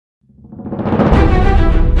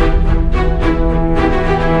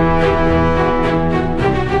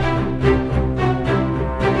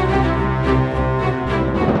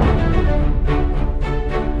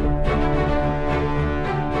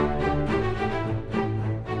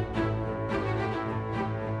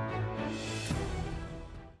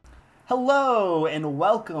Hello, and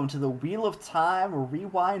welcome to the Wheel of Time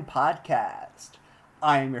Rewind podcast.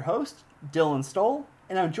 I am your host, Dylan Stoll,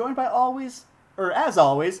 and I'm joined as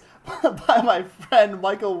always, by my friend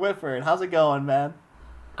Michael Whitford. How's it going, man?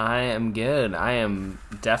 I am good. I am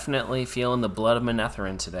definitely feeling the blood of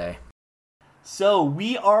Manetheren today. So,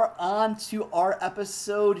 we are on to our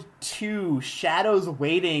episode 2, Shadows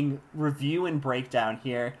Waiting review and breakdown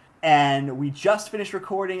here. And we just finished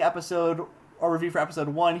recording our review for episode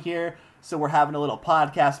 1 here, so we're having a little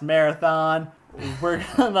podcast marathon. We're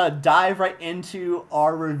gonna dive right into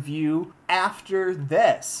our review after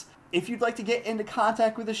this. If you'd like to get into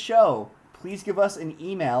contact with the show, please give us an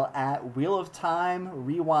email at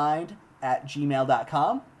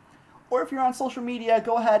wheeloftimerewind@gmail.com. Or if you're on social media,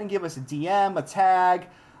 go ahead and give us a DM, a tag,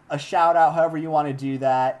 a shout out, however you want to do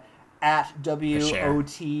that, at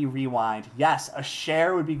WOT Rewind. Yes, a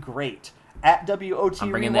share would be great. At WOT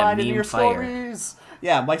Rewind into your stories.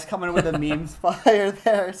 Yeah, Mike's coming in with a memes fire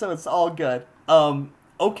there, so it's all good.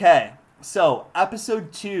 Okay, so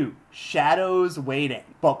episode 2, Shadows Waiting.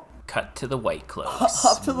 But cut to the White Cloaks.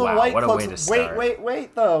 Up to the White what Cloaks. A way to start.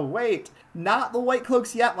 Wait. Not the White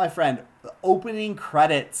Cloaks yet, my friend. The opening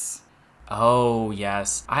credits. Oh,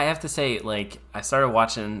 yes. I have to say, when I started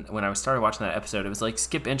watching that episode, it was like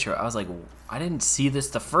skip intro. I was like, I didn't see this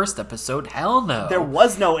the first episode. Hell no. There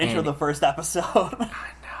was no intro the first episode.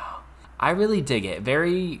 I know. I really dig it.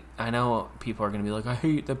 I know people are going to be like, I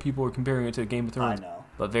hate that people are comparing it to Game of Thrones. I know.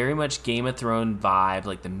 But very much Game of Thrones vibe,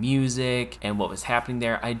 like the music and what was happening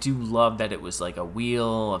there. I do love that it was like a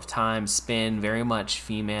Wheel of Time spin, very much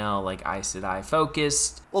female, like Aes Sedai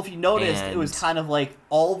focused. Well, if you noticed, it was kind of like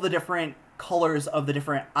all the different colors of the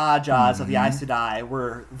different Ajahs of the Aes Sedai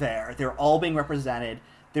were there. They were all being represented.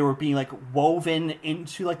 They were being woven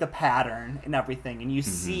into the pattern and everything. And you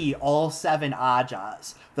see all 7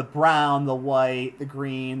 Ajahs. The brown, the white, the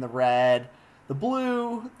green, the red, the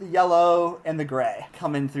blue, the yellow, and the gray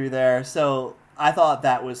coming through there. So I thought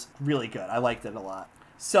that was really good. I liked it a lot.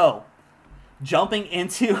 So, jumping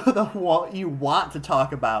into what you want to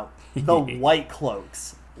talk about, the White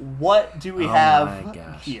Cloaks. What do we have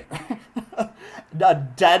here? The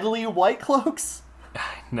deadly White Cloaks?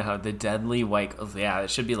 No, the deadly White... Yeah, it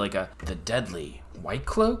should be the deadly White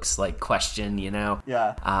Cloaks? Question,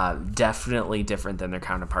 Yeah. Definitely different than their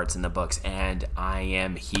counterparts in the books, and I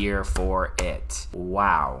am here for it.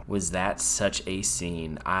 Wow. Was that such a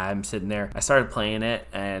scene? I'm sitting there. I started playing it,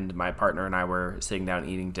 and my partner and I were sitting down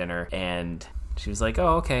eating dinner, and... she was like,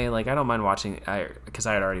 oh, okay, I don't mind watching it, because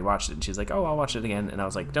I had already watched it, and she was like, oh, I'll watch it again, and I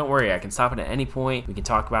was like, don't worry, I can stop it at any point, we can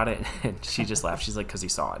talk about it, and she just laughed, she's like, because you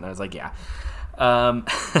saw it, and I was like, yeah.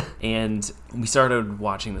 And we started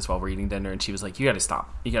watching this while we're eating dinner, and she was like, you gotta stop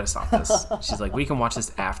this. She's like, we can watch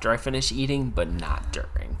this after I finish eating, but not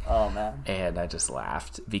during. Oh, man. And I just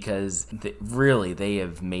laughed, because they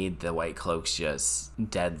have made the White Cloaks just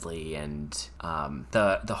deadly, and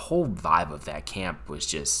the whole vibe of that camp was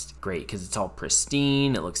just great, because it's all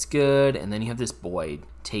pristine, it looks good, and then you have this boy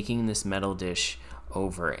taking this metal dish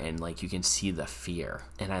over, and you can see the fear,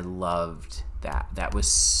 and I loved that was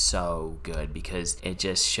so good, because it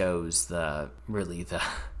just shows the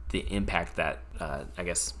impact that I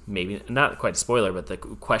guess maybe not quite a spoiler, but the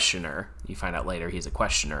questioner, you find out later he's a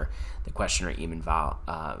questioner, the questioner Eamon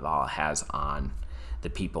Vala has on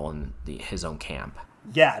the people in his own camp.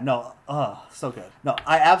 Yeah, no, so good. No,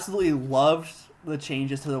 I absolutely loved the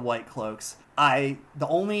changes to the White Cloaks. The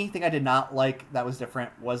only thing I did not like that was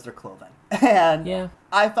different was their clothing. And yeah.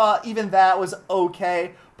 I thought even that was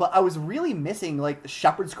okay, but I was really missing the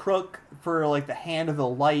shepherd's crook for the hand of the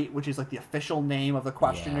light, which is the official name of the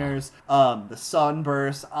questioners. Yeah. The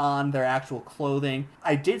sunburst on their actual clothing.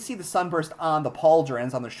 I did see the sunburst on the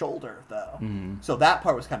pauldrons on the shoulder though. Mm-hmm. So that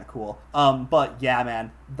part was kind of cool. But yeah,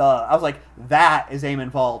 man, I was like, that is Eamon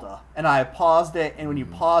Valda. And I paused it, and when you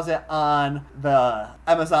pause it on the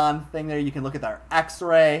Amazon thing there, you can look at their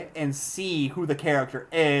x-ray and see who the character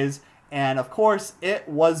is. And of course, it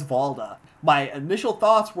was Valda. My initial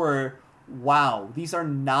thoughts were, wow, these are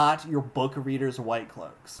not your book reader's White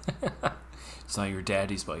Cloaks. It's not your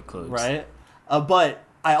daddy's White Cloaks. Right? But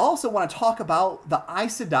I also want to talk about the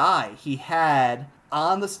Aes Sedai he had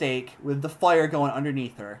on the stake with the fire going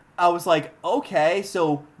underneath her. I was like, okay,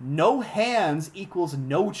 so no hands equals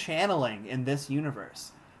no channeling in this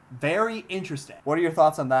universe. Very interesting. What are your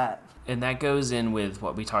thoughts on that? And that goes in with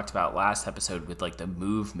what we talked about last episode with the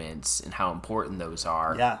movements and how important those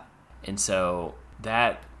are. Yeah. And so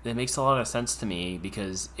that makes a lot of sense to me,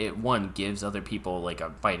 because it, one, gives other people a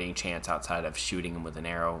fighting chance outside of shooting them with an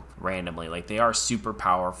arrow randomly. They are super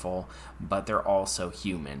powerful, but they're also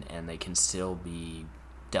human, and they can still be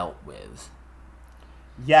dealt with.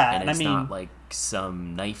 Yeah, And and I it's mean, not like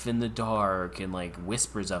some knife in the dark and like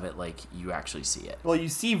whispers of it, like you actually see it. well, you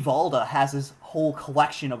see Valda has his whole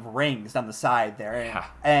collection of rings down the side there, Yeah.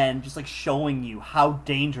 and just like showing you how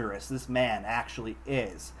dangerous this man actually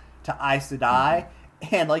is to Aes Sedai,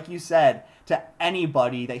 and like you said, to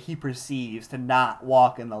anybody that he perceives to not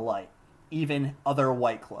walk in the light, even other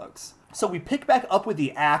White Cloaks. So we pick back up with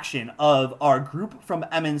the action of our group from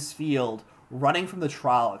Emmons Field running from the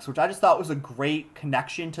Trollocs, which I just thought was a great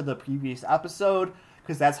connection to the previous episode,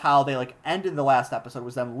 because that's how they like ended the last episode,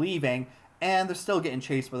 was them leaving, and they're still getting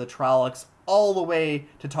chased by the Trollocs all the way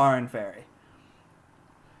to Tarn Ferry.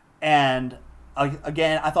 And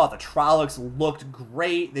again, I thought the Trollocs looked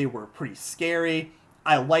great. They were pretty scary.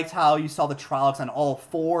 I liked how you saw the Trollocs on all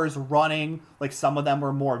fours running. Like, some of them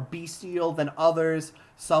were more bestial than others.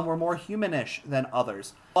 Some were more humanish than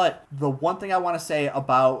others. But the one thing I want to say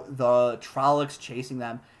about the Trollocs chasing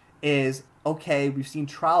them is, okay, we've seen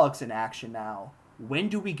Trollocs in action now. When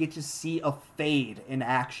do we get to see a Fade in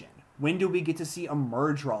action? When do we get to see a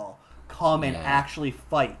Myrddraal come and actually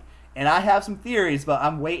fight? And I have some theories, but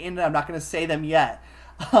I'm waiting, and I'm not going to say them yet.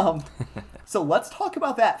 So let's talk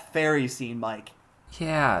about that ferry scene, Mike.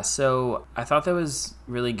 Yeah, so I thought that was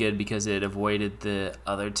really good because it avoided the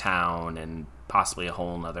other town and possibly a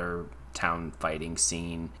whole other town fighting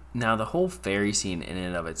scene. Now, the whole ferry scene in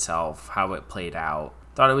and of itself, how it played out,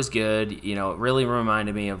 thought it was good. You know, it really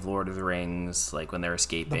reminded me of Lord of the Rings, like when they're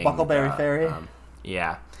escaping. The Buckleberry Ferry?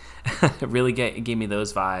 Yeah. It really gave me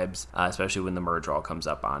those vibes, especially when the Myrddraal comes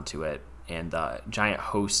up onto it. And the giant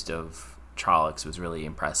host of Trollocs was really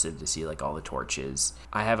impressive to see, like, all the torches.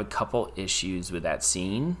 I have a couple issues with that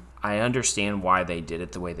scene. I understand why they did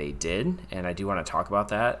it the way they did, and I do want to talk about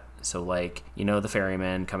that. So, like, you know, the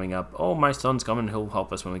ferryman coming up, oh, my son's coming, he'll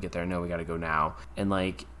help us when we get there. No, we got to go now. And,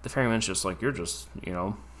 like, the ferryman's just like, you're just, you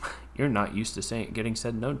know, you're not used to getting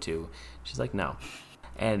said no to. She's like, no.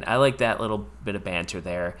 And I like that little bit of banter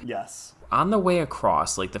there. Yes. On the way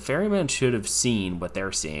across, like, the ferryman should have seen what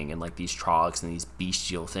they're seeing and, like, these Trollocs and these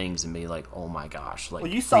bestial things and be like, oh my gosh. Like,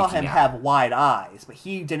 well, you saw him out. have wide eyes, but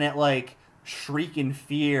he didn't, like, shriek in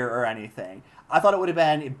fear or anything. I thought it would have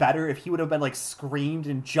been better if he would have been, like, screamed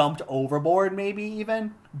and jumped overboard, maybe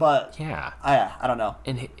even. But yeah, I don't know.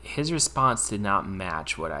 And his response did not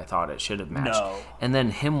match what I thought it should have matched. No. And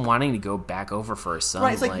then him wanting to go back over for his son.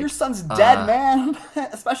 Right, it's like your son's dead, man.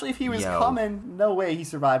 Especially if he was coming. No way he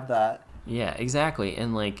survived that. Yeah, exactly.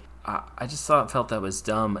 And, like, I just felt that was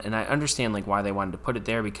dumb. And I understand, like, why they wanted to put it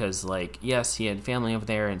there because, like, yes, he had family over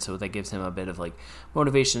there. And so that gives him a bit of, like,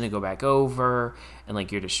 motivation to go back over. And,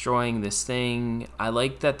 like, you're destroying this thing. I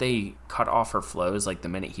like that they cut off her flows, like, the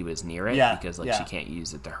minute he was near it. Yeah, because, like, she can't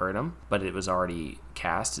use it to hurt him. But it was already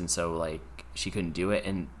cast. And so, like, she couldn't do it.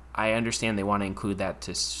 And I understand they want to include that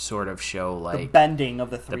to sort of show, like, the bending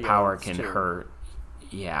of the three. The power can hurt.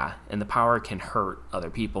 Yeah, and the power can hurt other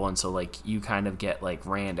people, and so, like, you kind of get, like,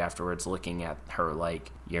 Rand afterwards looking at her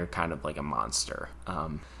like you're kind of like a monster.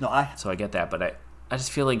 So I get that, but I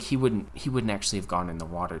just feel like he wouldn't actually have gone in the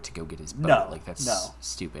water to go get his boat. No, like, that's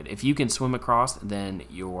stupid. If you can swim across, then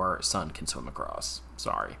your son can swim across.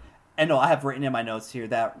 Sorry. And no, I have written in my notes here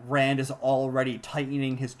that Rand is already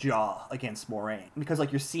tightening his jaw against Moiraine. Because,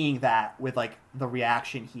 like, you're seeing that with, like, the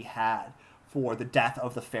reaction he had for the death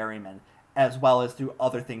of the ferryman, as well as through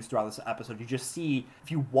other things throughout this episode. You just see, if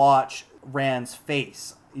you watch Rand's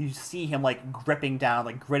face, you see him, like, gripping down,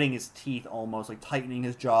 like, gritting his teeth almost, like, tightening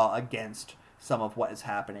his jaw against some of what is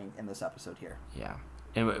happening in this episode here. Yeah.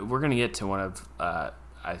 And we're going to get to one of,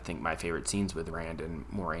 I think, my favorite scenes with Rand and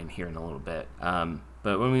Moiraine here in a little bit.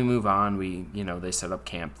 But when we move on, they set up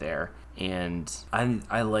camp there. And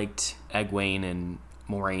I liked Egwene and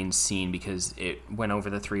Moraine's scene because it went over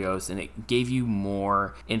the three oaths and it gave you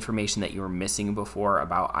more information that you were missing before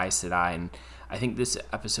about Aes Sedai. And I think this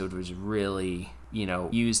episode was really,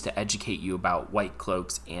 used to educate you about White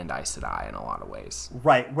Cloaks and Aes Sedai in a lot of ways.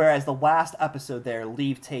 Right. Whereas the last episode there,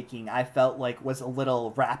 Leave Taking, I felt like was a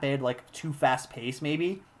little rapid, like too fast paced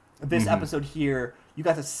maybe. This episode here, you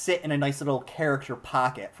got to sit in a nice little character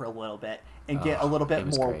pocket for a little bit and get a little bit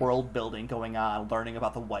more world building going on, learning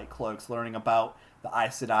about the White Cloaks, learning about the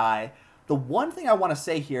Aes Sedai. The one thing I want to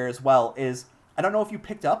say here as well is, I don't know if you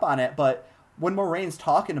picked up on it, but when Moraine's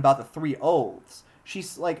talking about the three oaths,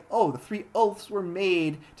 she's like, oh, the three oaths were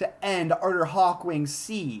made to end Arthur Hawkwing's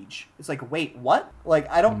siege. It's like, wait, what? Like,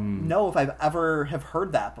 I don't know if I've ever have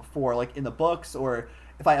heard that before, like in the books, or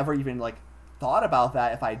if I ever even like thought about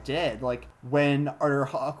that. If I did, like when Arthur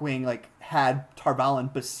Hawkwing like had Tar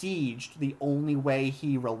Valon besieged, the only way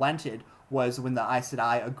he relented was when the Aes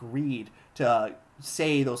Sedai agreed to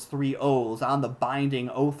say those 3 oaths on the binding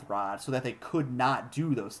oath rod so that they could not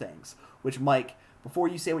do those things. Which, Mike, before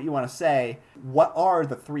you say what you want to say, what are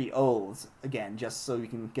the 3 oaths again, just so you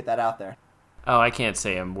can get that out there? Oh, I can't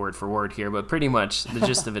say them word for word here, but pretty much the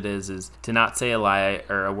gist of it is to not say a lie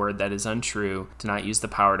or a word that is untrue, to not use the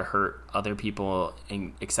power to hurt other people,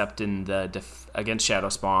 except in the against Shadow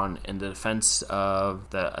Spawn, in the defense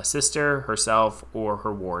of a sister, herself, or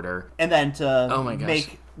her warder. And then to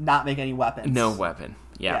not make any weapons. No weapon.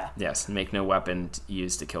 Yeah. Yes. Make no weapon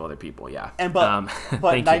used to kill other people. Yeah. And not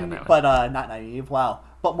Nynaeve. Wow.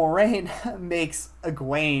 But Moiraine makes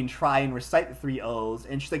Egwene try and recite the 3 oaths,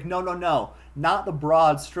 and she's like, no, not the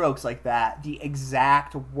broad strokes like that, the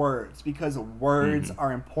exact words, because words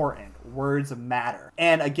are important. Words matter.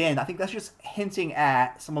 And again, I think that's just hinting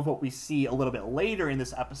at some of what we see a little bit later in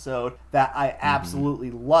this episode that I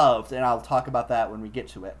absolutely loved, and I'll talk about that when we get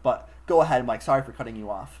to it. But go ahead, Mike. Sorry for cutting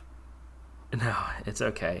you off. No, it's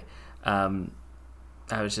okay. I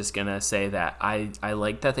was just going to say that I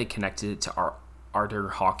like that they connected it to Arthur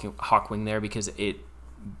Hawkwing there, because it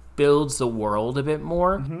builds the world a bit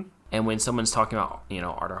more. And when someone's talking about,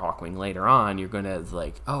 Arthur Hawkwing later on, you're going to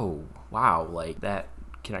like, oh, wow, like that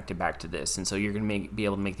connected back to this. And so you're going to be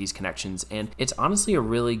able to make these connections. And it's honestly a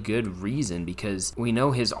really good reason, because we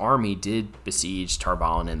know his army did besiege Tar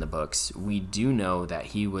Valon in the books. We do know that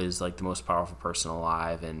he was like the most powerful person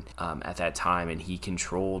alive and at that time, and he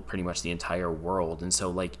controlled pretty much the entire world. And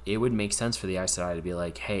so like it would make sense for the Aes Sedai to be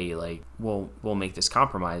like, hey, like we'll make this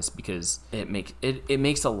compromise, because it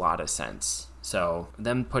makes a lot of sense. So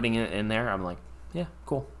them putting it in there, I'm like, yeah,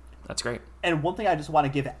 cool. That's great. And one thing I just want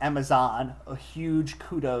to give Amazon a huge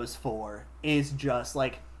kudos for is just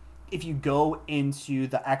like, if you go into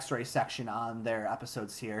the X-ray section on their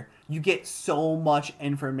episodes here, you get so much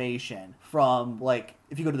information from, like,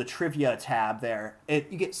 if you go to the trivia tab there,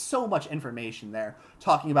 you get so much information there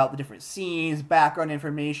talking about the different scenes, background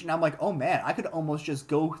information. I'm like, oh man, I could almost just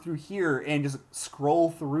go through here and just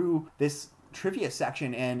scroll through this trivia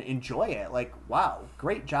section and enjoy it. Like, wow,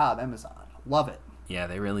 great job, Amazon. Love it. Yeah,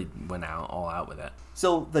 they really went all out with it.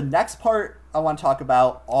 So the next part I want to talk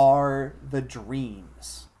about are the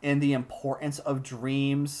dreams and the importance of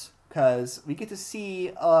dreams, because we get to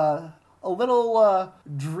see a little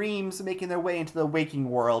dreams making their way into the waking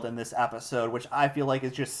world in this episode, which I feel like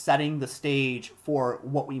is just setting the stage for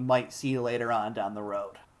what we might see later on down the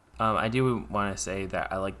road. I do want to say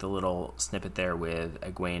that I like the little snippet there with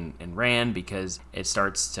Egwene and Rand, because it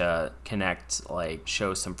starts to connect, like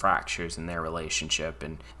show some fractures in their relationship,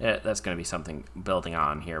 and that's going to be something building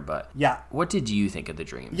on here. But yeah, what did you think of the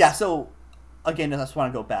dreams? Yeah, so again, I just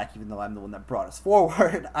want to go back, even though I'm the one that brought us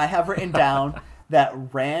forward. I have written down that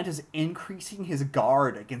Rand is increasing his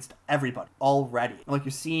guard against everybody already. Like,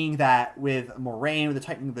 you're seeing that with Moiraine, with the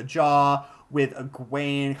tightening of the jaw, with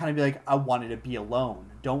Egwene, kind of be like, I wanted to be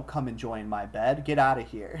alone. Don't come and join my bed. Get out of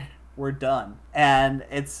here. We're done. And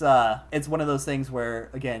it's one of those things where,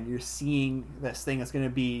 again, you're seeing this thing that's going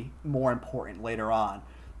to be more important later on.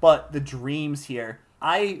 But the dreams here,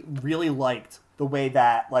 I really liked the way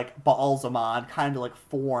that, like, Baal-Zaman kind of, like,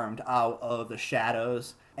 formed out of the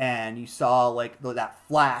shadows. And you saw, like, that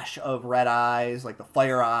flash of red eyes, like the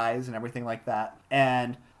fire eyes and everything like that.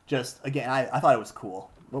 And just, again, I thought it was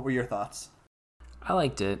cool. What were your thoughts? I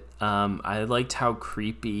liked it. I liked how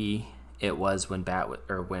creepy it was when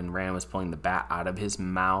Rand was pulling the bat out of his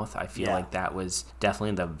mouth. I feel like that was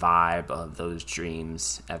definitely the vibe of those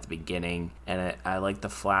dreams at the beginning. And I like the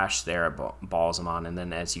flash there at Baal-Zaman. And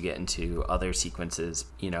then as you get into other sequences,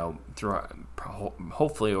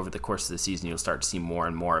 hopefully over the course of the season, you'll start to see more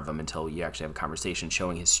and more of him until you actually have a conversation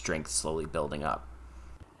showing his strength slowly building up.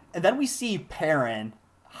 And then we see Perrin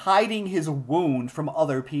hiding his wound from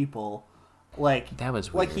other people. Like, that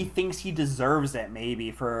was weird. Like he thinks he deserves it,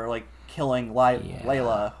 maybe, for, like, killing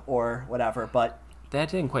Layla or whatever, but that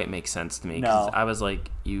didn't quite make sense to me, because I was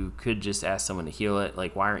like, you could just ask someone to heal it.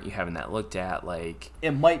 Like, why aren't you having that looked at? Like,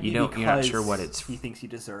 it might be you're not sure what he thinks he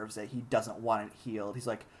deserves it. He doesn't want it healed. He's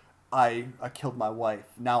like, I killed my wife.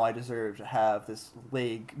 Now I deserve to have this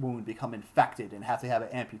leg wound become infected and have to have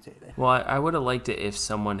it amputated. Well, I would have liked it if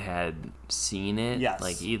someone had seen it. Yes.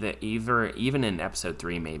 Like, even in episode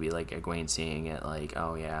 3, maybe, like, Egwene seeing it, like,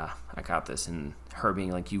 oh yeah, I got this, and her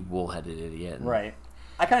being like, you bull-headed idiot. Right.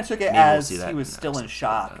 I kind of took it as he was still in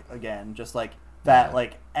shock again, just like that,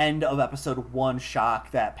 like, end of episode 1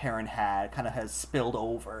 shock that Perrin had kind of has spilled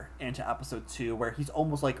over into episode 2, where he's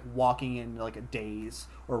almost like walking in like a daze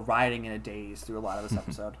or riding in a daze through a lot of this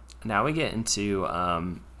episode. Now we get into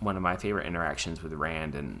one of my favorite interactions with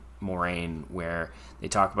Rand and Moiraine, where they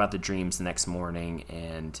talk about the dreams the next morning,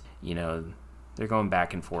 and they're going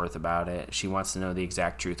back and forth about it. She wants to know the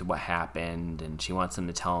exact truth of what happened, and she wants him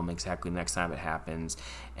to tell him exactly next time it happens.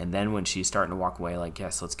 And then when she's starting to walk away, like,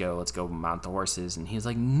 yes, let's go mount the horses. And he's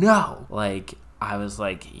like, no. Like, I was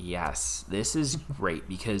like, yes, this is great,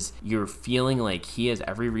 because you're feeling like he has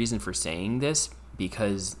every reason for saying this,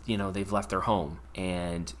 because, you know, they've left their home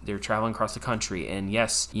and they're traveling across the country. And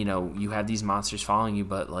yes, you know, you have these monsters following you,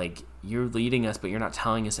 but like, you're leading us, but you're not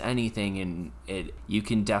telling us anything. And you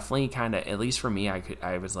can definitely kind of, at least for me,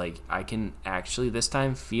 I was like, I can actually this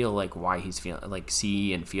time feel like why he's feeling, like,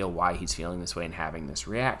 see and feel why he's feeling this way and having this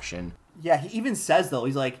reaction. Yeah, he even says, though,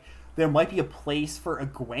 he's like, there might be a place for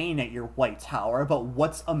Egwene at your White Tower, but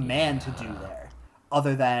what's a man to do there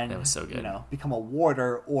other than, that was so good. You know, become a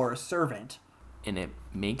warder or a servant? And it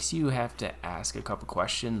makes you have to ask a couple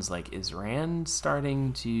questions, like, is Rand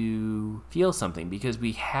starting to feel something? Because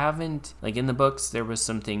we haven't, like, in the books, there was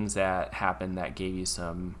some things that happened that gave you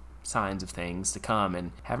some signs of things to come,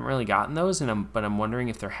 and haven't really gotten those. But I'm wondering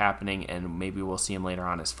if they're happening, and maybe we'll see them later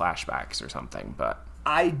on as flashbacks or something. But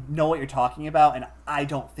I know what you're talking about, and I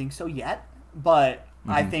don't think so yet. But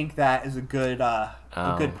I think that is a good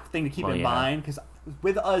thing to keep in mind, because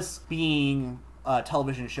with us being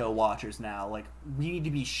television show watchers now, like, we need to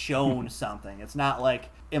be shown something. It's not like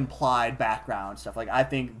implied background stuff. Like, I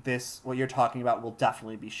think what you're talking about will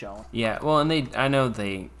definitely be shown. Yeah, well, and I know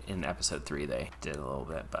in episode 3 they did a little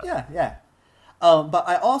bit, but yeah. But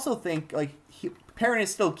I also think, like, Perrin is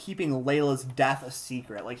still keeping Layla's death a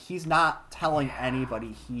secret. Like, he's not telling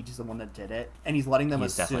anybody he's the one that did it, and he's letting them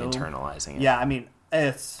assume. He's definitely internalizing it. Yeah, I mean,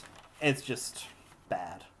 it's just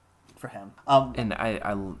bad for him. And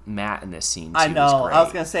I Matt in this scene too, I know. was great. I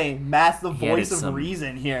was gonna say Matt's the voice of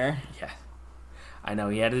reason here. Yeah, I know.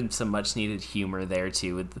 He added some much needed humor there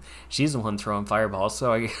too. She's the one throwing fireballs,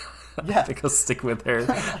 so I think I'll stick with her.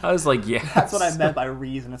 I was like, yeah, that's what I meant by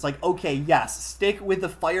reason. It's like, okay, yes, stick with the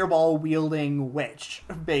fireball wielding witch,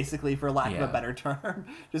 basically, for lack of a better term.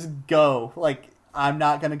 Just go. Like, I'm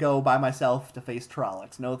not gonna go by myself to face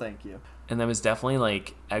Trollocs. No, thank you. And that was definitely,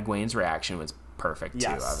 like, Egwene's reaction was perfect too.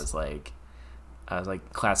 Yes. I was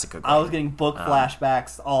like classic Egwene. I was getting book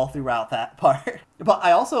flashbacks all throughout that part. But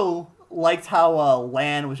I also liked how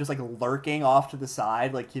Lan was just, like, lurking off to the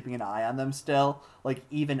side, like, keeping an eye on them still, like,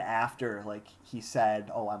 even after, like, he said,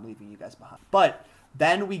 oh, I'm leaving you guys behind. But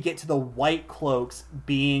then we get to the White Cloaks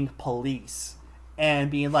being police and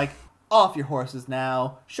being like, off your horses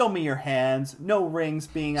now, show me your hands, no rings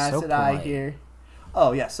being Aes Sedai here.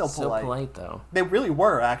 Oh yeah, so polite. So polite, though. They really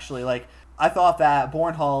were, actually. Like, I thought that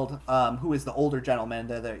Bornhald, who is the older gentleman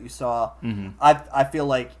that you saw, I feel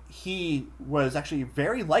like he was actually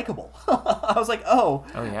very likable. I was like, oh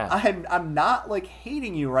yeah, I'm not, like,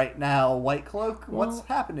 hating you right now, White Cloak. What's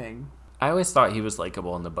happening? I always thought he was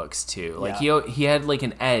likable in the books too. Like, he had, like,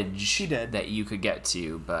 an edge he did that you could get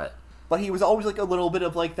to, but he was always, like, a little bit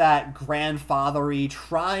of, like, that grandfathery,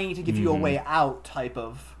 trying to give you a way out type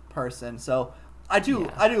of person. So I do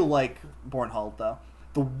like Bornhald, though.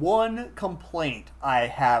 The one complaint I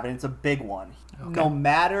have, and it's a big one, no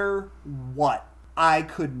matter what, I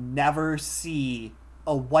could never see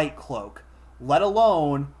a White Cloak, let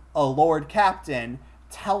alone a Lord Captain,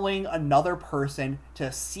 telling another person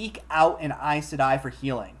to seek out an Aes Sedai for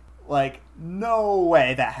healing. Like, no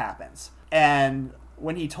way that happens. And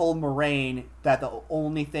when he told Moiraine that the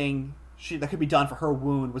only thing that could be done for her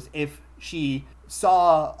wound was if she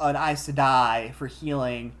saw an Aes Sedai for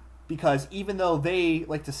healing, because even though they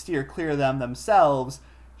like to steer clear of them themselves,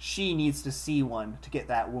 she needs to see one to get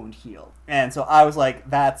that wound healed. And so I was like,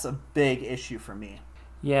 that's a big issue for me.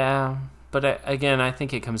 Yeah, but again, I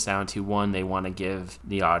think it comes down to, one, they want to give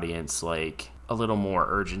the audience, like, a little more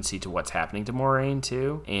urgency to what's happening to Moiraine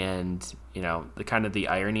too, and, you know, the kind of the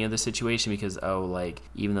irony of the situation, because like,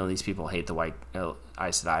 even though these people hate the White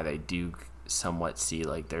Aes Sedai, they do somewhat see,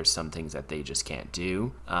 like, there's some things that they just can't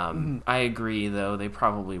do. I agree, though, they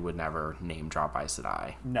probably would never name drop Aes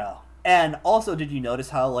Sedai. No. And also, did you notice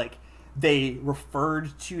how, like, they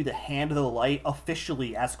referred to the Hand of the Light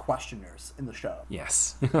officially as questioners in the show?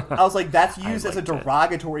 Yes. I was like, that's used as a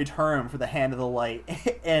derogatory term for the Hand of the Light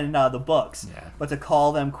in the books. Yeah. But to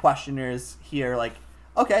call them questioners here, like,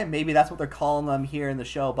 okay, maybe that's what they're calling them here in the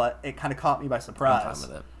show, but it kind of caught me by surprise. I'm fine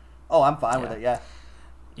with it. Oh, I'm fine with it, yeah.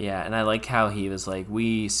 Yeah, and I like how he was like,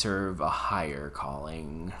 we serve a higher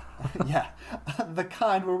calling. Yeah, the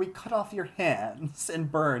kind where we cut off your hands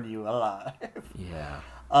and burn you alive. Yeah.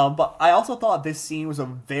 But I also thought this scene was a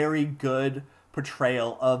very good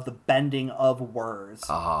portrayal of the bending of words.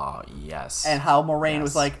 Oh, yes. And how Moiraine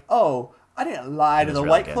was like, oh, I didn't lie to was the really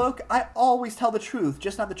White good. Cloak. I always tell the truth,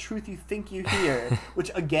 just not the truth you think you hear. Which,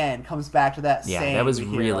 again, comes back to that saying that was we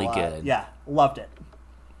hear really a lot. good. Yeah, loved it.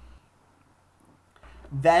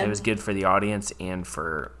 Then It was good for the audience and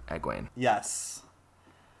for Egwene. Yes.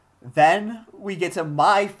 Then we get to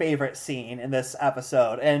my favorite scene in this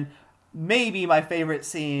episode, and maybe my favorite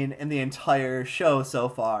scene in the entire show so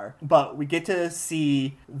far. But we get to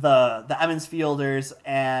see the Emmons Fielders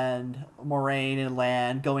and Moraine and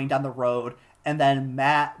Lan going down the road, and then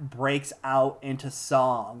Matt breaks out into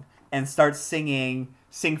song and starts singing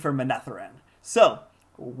Sing for Manetheren. So,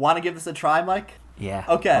 want to give this a try, Mike? Yeah.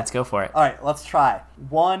 Okay. Let's go for it. All right, let's try.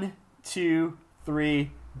 1, 2,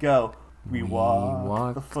 3, go. We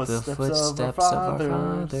walk the footsteps of our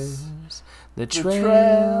fathers. The trail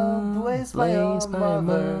trail blazed blazed by by our our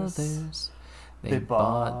mothers. mothers. They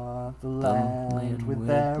bought the land with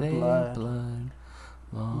their blood long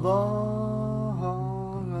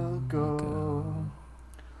ago.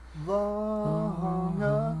 Long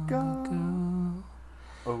ago.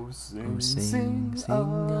 Oh, sing, sing of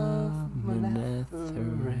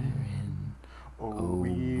Manetheren. Oh,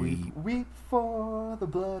 weep for the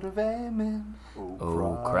blood of Aemon.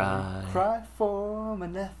 Oh, cry for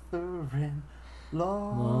Manetheren.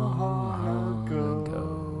 Long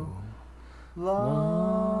ago.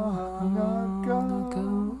 Long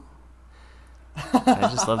ago. I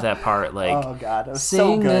just love that part. Like, Oh god, it was so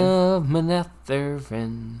sing good. of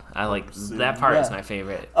Manetheren. I like that part. Is my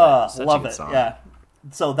favorite. Such a Love good it. song. Yeah.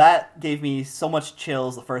 So that gave me so much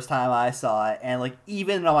chills the first time I saw it, and like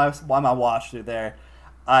even while I watched through there,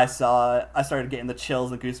 I started getting the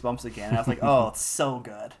chills and goosebumps again. And I was like, oh, it's so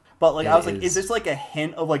good. But like I was like, is this like a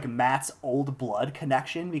hint of like Matt's old blood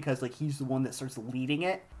connection? Because like he's the one that starts leading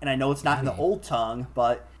it, and I know it's not in the old tongue,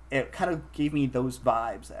 but it kind of gave me those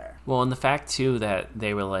vibes there. Well, and the fact too that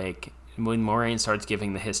they were like, when Moraine starts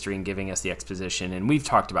giving the history and giving us the exposition, and we've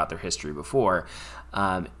talked about their history before,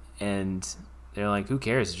 and they're like, who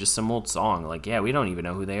cares? It's just some old song. Like, yeah, we don't even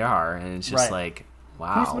know who they are, and it's just Right. like,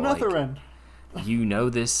 wow, Who's Manetheren? like, you know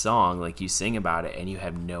this song, like you sing about it, and you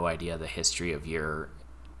have no idea the history of your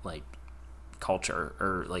like culture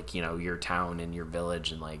or like your town and your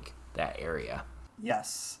village and like that area.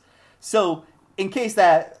 Yes. So, in case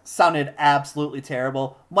that sounded absolutely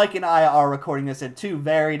terrible, Mike and I are recording this in 2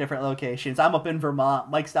 very different locations. I'm up in Vermont,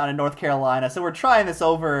 Mike's down in North Carolina, so we're trying this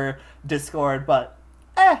over Discord, but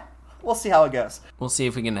we'll see how it goes. We'll see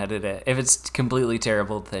if we can edit it. If it's completely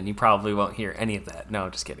terrible, then you probably won't hear any of that. No,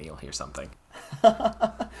 just kidding. You'll hear something.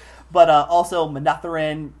 But also,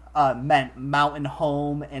 Manetheren meant mountain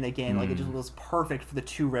home, and again, like it just was perfect for the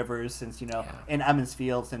 2 rivers, since in Emmons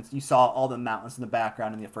Field, since you saw all the mountains in the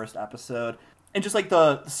background in the first episode, and just like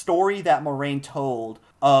the story that Moraine told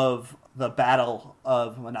of the Battle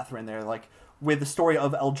of Manetheren, there, like with the story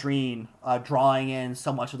of Eldrine drawing in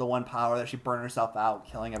so much of the one power that she burned herself out,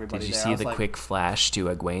 killing everybody. Did you there. see the quick flash to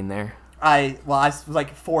Egwene there? I was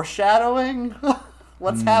like foreshadowing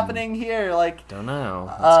what's happening here, like. Don't know.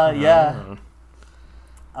 Yeah.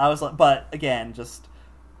 I was like, but again, just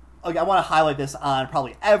I want to highlight this on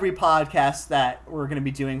probably every podcast that we're going to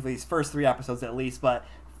be doing for these first 3 episodes at least, but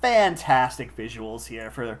fantastic visuals here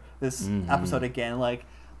for this episode again. Like,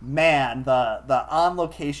 man, the on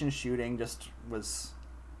location shooting just was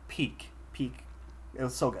peak. It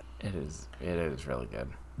was so good. It is really good.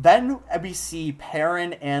 Then we see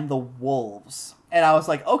Perrin and the wolves. And I was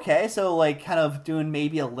like, okay, so like kind of doing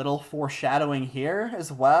maybe a little foreshadowing here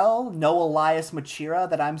as well. No Elias Machira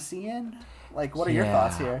that I'm seeing. Like, what are your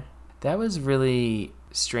thoughts here? That was really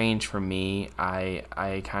strange for me.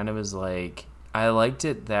 I kind of was like, I liked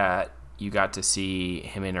it that you got to see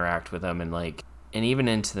him interact with them, and like, and even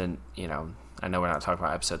into the, I know we're not talking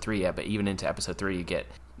about episode 3 yet, but even into episode 3 you get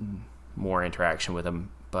more interaction with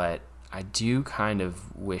him. But I do kind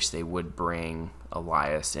of wish they would bring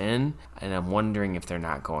Elias in, and I'm wondering if they're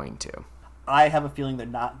not going to. I have a feeling they're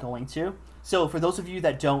not going to. So for those of you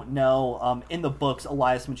that don't know, in the books,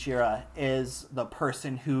 Elias Machira is the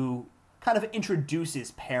person who kind of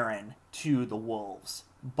introduces Perrin to the wolves.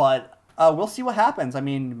 But we'll see what happens. I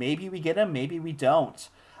mean, maybe we get him, maybe we don't.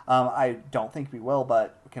 I don't think we will,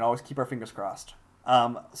 but we can always keep our fingers crossed.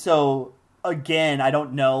 So again, I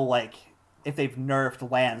don't know, like, if they've nerfed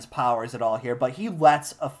Lan's powers at all here, but he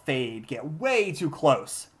lets a Fade get way too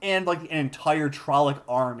close, and like an entire Trolloc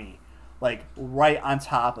army, like right on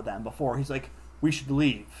top of them before he's like, we should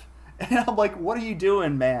leave. And I'm like, what are you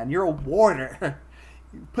doing, man? You're a warder.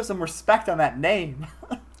 Put some respect on that name.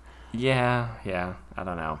 Yeah, I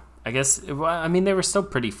don't know. I guess, they were still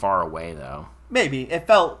pretty far away though. Maybe. It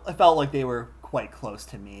felt like they were quite close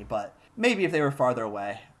to me, but maybe if they were farther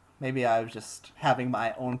away, Maybe I was just having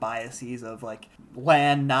my own biases of like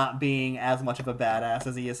Lan not being as much of a badass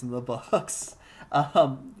as he is in the books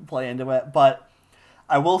play into it. But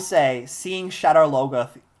I will say, seeing Shadar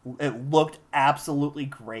Logoth, it looked absolutely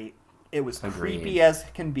great. It was creepy as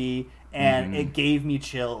can be, and it gave me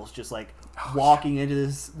chills just like walking into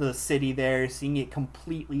the city there, seeing it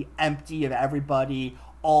completely empty of everybody,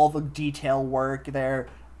 all the detail work there.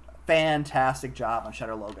 Fantastic job on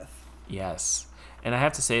Shadar Logoth. Yes. And I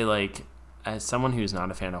have to say, like, as someone who's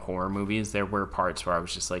not a fan of horror movies, there were parts where I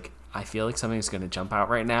was just like, I feel like something's going to jump out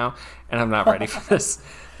right now, and I'm not ready for this.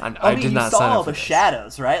 I did not sign up for this. You saw the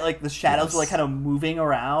shadows, right? Like, the shadows were, like, kind of moving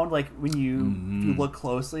around, like, when you look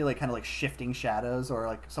closely, like, kind of, like, shifting shadows, or,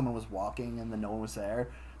 like, someone was walking and then no one was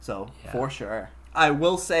there. So, for sure. I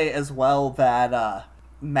will say, as well, that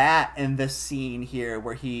Matt, in this scene here,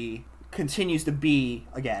 where he continues to be,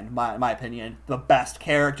 again, my opinion, the best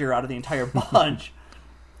character out of the entire bunch,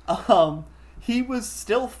 he was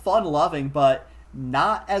still fun-loving, but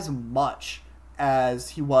not as much as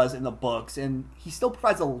he was in the books, and he still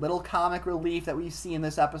provides a little comic relief that we see in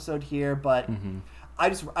this episode here, but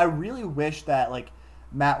I really wish that like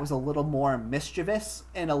Matt was a little more mischievous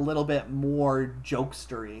and a little bit more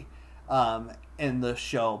jokestery in the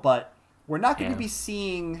show, but we're not going to be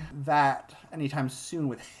seeing that anytime soon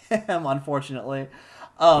with him, unfortunately.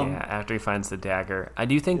 After he finds the dagger. I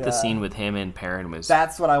do think the scene with him and Perrin was...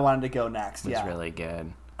 That's what I wanted to go next, was really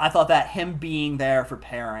good. I thought that him being there for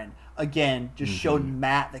Perrin, again, just showed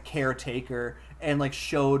Matt the caretaker and, like,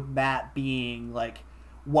 showed Matt being, like,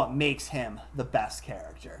 what makes him the best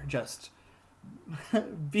character. Just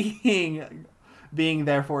being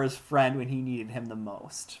there for his friend when he needed him the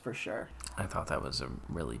most, for sure. I thought that was a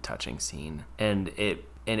really touching scene. And it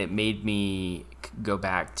made me go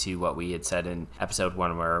back to what we had said in episode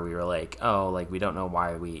 1 where we were like, oh, like, we don't know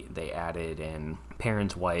why they added in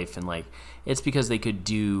Perrin's wife, and like, it's because they could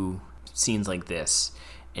do scenes like this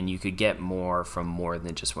and you could get more from more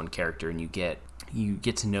than just one character, and you get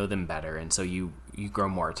to know them better, and so you grow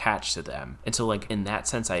more attached to them. And so, like, in that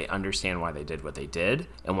sense, I understand why they did what they did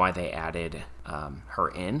and why they added her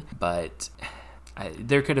in, but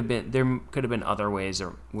there could have been other ways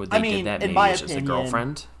or where they did that. Maybe it's just a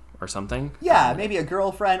girlfriend or something. Yeah, maybe a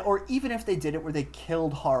girlfriend, or even if they did it where they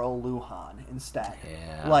killed Harl Luhan instead.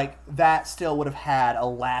 Yeah. Like, that still would have had a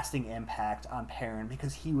lasting impact on Perrin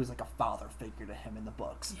because he was like a father figure to him in the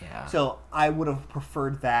books. Yeah. So I would have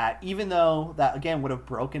preferred that, even though that, again, would have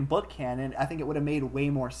broken book canon. I think it would have made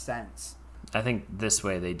way more sense. I think this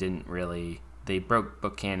way they broke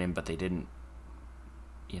book canon, but they didn't,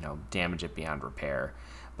 damage it beyond repair.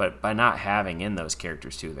 But by not having in those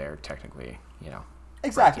characters too, they're technically,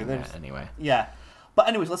 exactly. Anyway. Yeah. But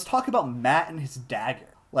anyways, let's talk about Matt and his dagger.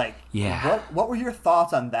 Like, what were your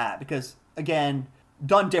thoughts on that? Because, again,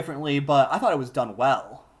 done differently, but I thought it was done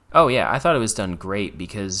well. Oh, yeah. I thought it was done great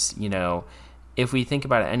because, if we think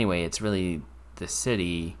about it anyway, it's really the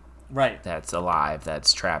city that's alive,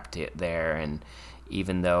 that's trapped there. And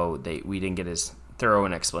even though we didn't get as thorough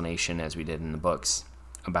an explanation as we did in the books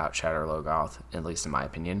about Shadar Logoth, at least in my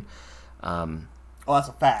opinion. Oh, that's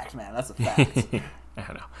a fact, man. That's a fact. I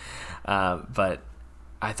don't know. But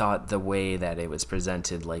I thought the way that it was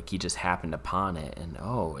presented, like he just happened upon it and,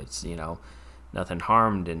 it's, nothing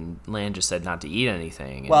harmed, and Lan just said not to eat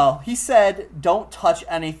anything. Well, he said don't touch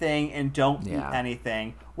anything and don't eat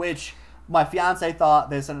anything, which my fiance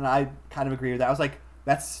thought this, and I kind of agree with that. I was like,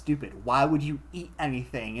 that's stupid. Why would you eat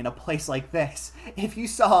anything in a place like this? If you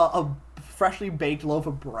saw a freshly baked loaf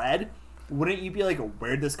of bread, wouldn't you be like,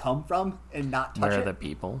 where'd this come from, and not touch it? Where are the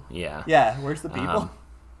people? Yeah. Yeah, where's the people?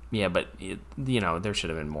 Yeah, but, there should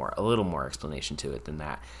have been a little more explanation to it than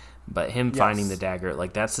that. But him finding the dagger,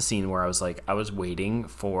 like, that's the scene where I was like, I was waiting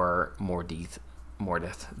for Mordith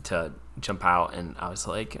to jump out, and I was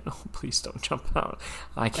like, oh, please don't jump out.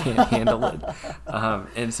 I can't handle it.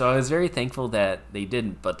 And so I was very thankful that they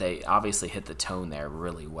didn't, but they obviously hit the tone there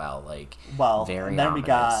really well. Like, very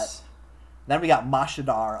ominous. Then we got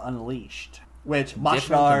Mashadar Unleashed, which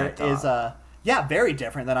Mashadar is very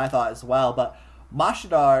different than I thought as well. But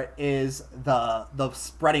Mashadar is the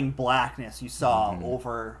spreading blackness you saw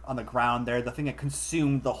over on the ground there, the thing that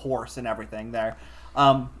consumed the horse and everything there.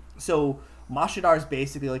 So Mashadar is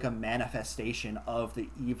basically like a manifestation of the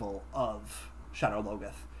evil of Shadar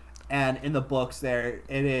Logoth. And in the books there,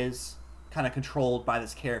 it is kind of controlled by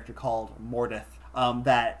this character called Mordith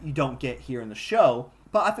that you don't get here in the show.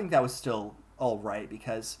 But I think that was still all right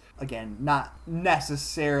because, again, not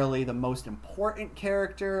necessarily the most important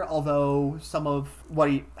character, although some of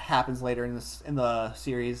what happens later in the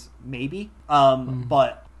series maybe.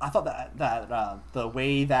 But I thought that the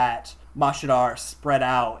way that Mashadar spread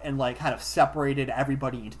out and like kind of separated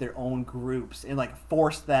everybody into their own groups and like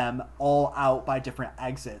forced them all out by different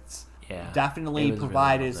exits. Yeah, Definitely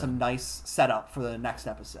provided really well some nice setup for the next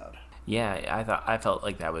episode. Yeah, I felt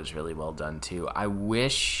like that was really well done too. I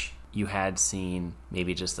wish you had seen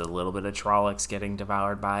maybe just a little bit of Trollocs getting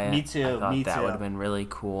devoured by it. Me too. I thought that would have been really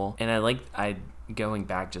cool. And I going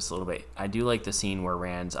back just a little bit, I do like the scene where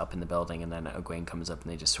Rand's up in the building and then Egwene comes up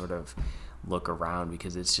and they just sort of look around,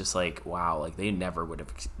 because it's just like, wow, like they never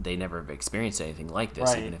have experienced anything like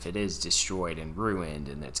this, even if it is destroyed and ruined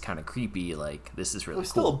and it's kind of creepy. Like, this is really cool.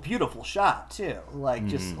 Still a beautiful shot too, like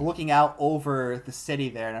just looking out over the city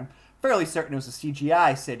there, and I'm fairly certain it was a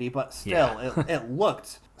CGI city, but still it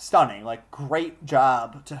looked stunning. Like, great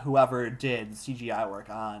job to whoever did CGI work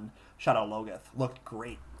on Shadow Logoth. Looked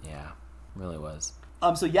great. Yeah, really was.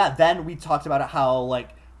 So yeah, then we talked about how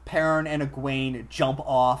like Perrin and Egwene jump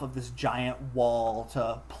off of this giant wall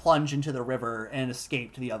to plunge into the river and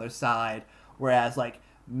escape to the other side, whereas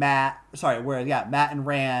Matt and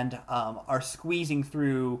Rand are squeezing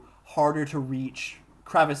through harder to reach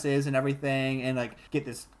crevices and everything, and like get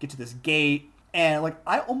to this gate. And like,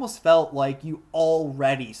 I almost felt like you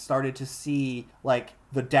already started to see like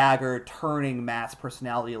the dagger turning Matt's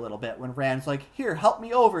personality a little bit when Rand's like, "Here, help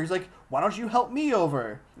me over." He's like, "Why don't you help me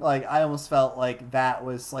over?" Like, I almost felt like that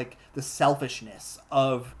was like the selfishness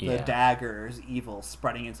of the dagger's evil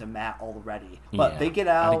spreading into Matt already. But they get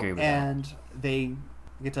out and they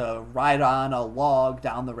get to ride on a log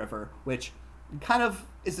down the river, which kind of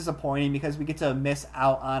is disappointing because we get to miss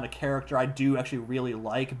out on a character I do actually really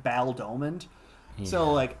like, Bal Domond. Yeah.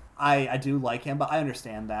 So like, I do like him, but I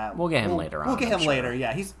understand that. We'll get him later on. We'll get him later,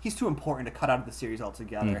 yeah. He's too important to cut out of the series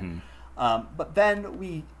altogether. Mm-hmm. But then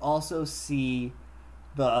we also see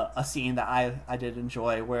a scene that I did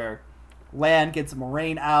enjoy, where Lan gets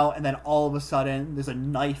Moraine out, and then all of a sudden there's a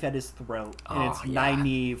knife at his throat, and it's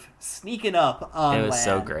Nynaeve sneaking up on Lan. It was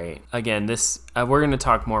so great. Again, this we're going to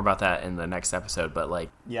talk more about that in the next episode, but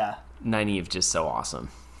like, Nynaeve just so awesome.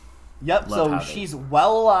 Yep, so she's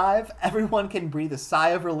well alive. Everyone can breathe a sigh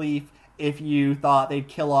of relief if you thought they'd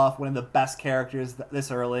kill off one of the best characters this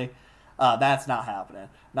early. That's not happening.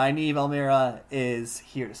 Nynaeve Elmira is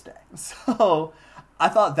here to stay. So I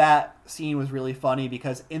thought that scene was really funny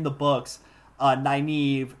because in the books,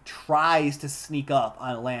 Nynaeve tries to sneak up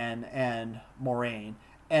on Lan and Moraine.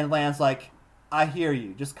 And Lan's like, "I hear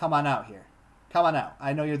you. Just come on out here. Come on out.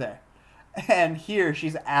 I know you're there." And here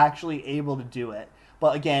she's actually able to do it.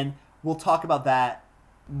 But again, we'll talk about that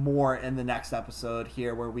more in the next episode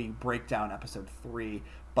here, where we break down episode 3.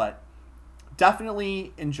 But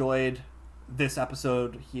definitely enjoyed this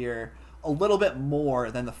episode here a little bit more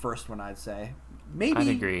than the first one, I'd say. I'd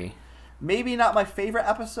agree. Maybe not my favorite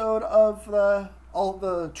episode of all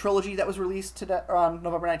the trilogy that was released today on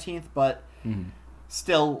November 19th, but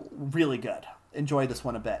still really good. Enjoyed this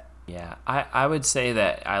one a bit. Yeah, I would say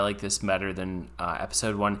that I like this better than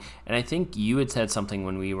episode 1. And I think you had said something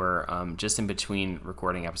when we were just in between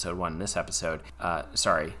recording episode 1 and this episode.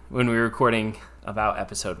 When we were recording about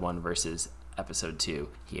episode 1 versus episode 2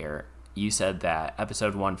 here. You said that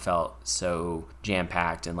episode 1 felt so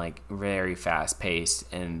jam-packed and like very fast-paced,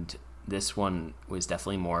 and this one was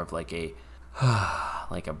definitely more of like a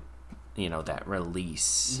that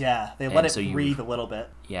release. Yeah, they let it breathe a little bit.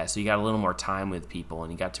 Yeah, so you got a little more time with people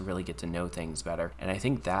and you got to really get to know things better. And I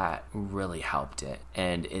think that really helped it.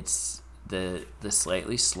 And it's the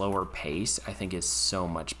slightly slower pace, I think, is so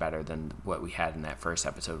much better than what we had in that first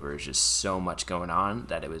episode, where there's just so much going on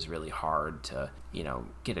that it was really hard to,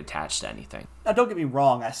 get attached to anything. Now, don't get me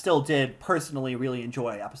wrong, I still did personally really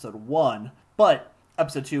enjoy episode 1, but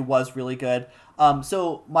episode 2 was really good.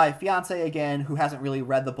 So my fiance, again, who hasn't really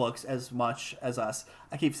read the books as much as us,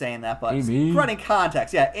 I keep saying that, but running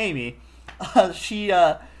context, Amy,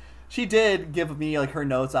 she did give me like her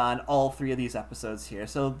notes on all 3 of these episodes here.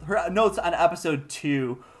 So her notes on episode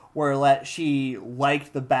 2 were she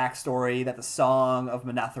liked the backstory that the Song of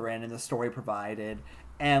Manetheren and the story provided,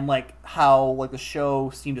 and like how like the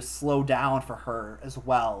show seemed to slow down for her as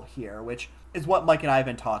well here, which is what Mike and I have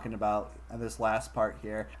been talking about in this last part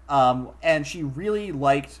here. And she really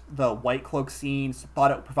liked the White Cloak scenes,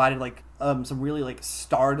 thought it provided like some really like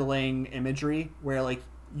startling imagery where like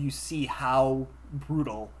you see how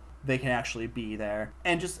brutal they can actually be there.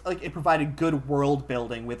 And just like it provided good world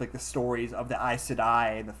building with like the stories of the Aes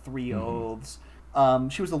Sedai and the 3 Oaths.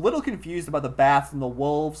 She was a little confused about the bats and the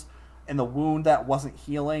wolves and the wound that wasn't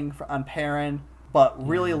healing on Perrin, but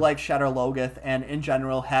really liked Shadow Logoth, and in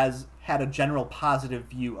general has had a general positive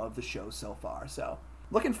view of the show so far. So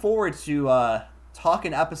looking forward to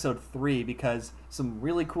talking episode 3, because some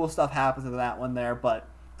really cool stuff happens in that one there. But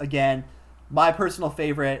again, my personal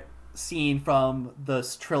favorite scene from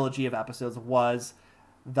this trilogy of episodes was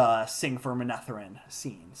the Sing for Manetheren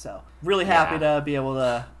scene. So really happy to be able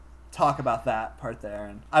to talk about that part there.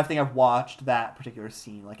 And I think I've watched that particular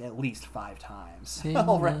scene like at least 5 times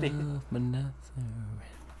already.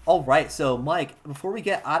 All right, so Mike, before we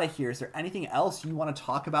get out of here, is there anything else you want to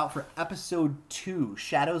talk about for episode 2,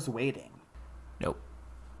 Shadows Waiting? Nope.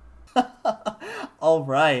 All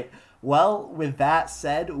right. Well, with that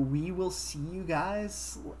said, we will see you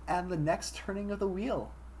guys at the next turning of the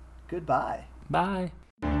wheel. Goodbye. Bye.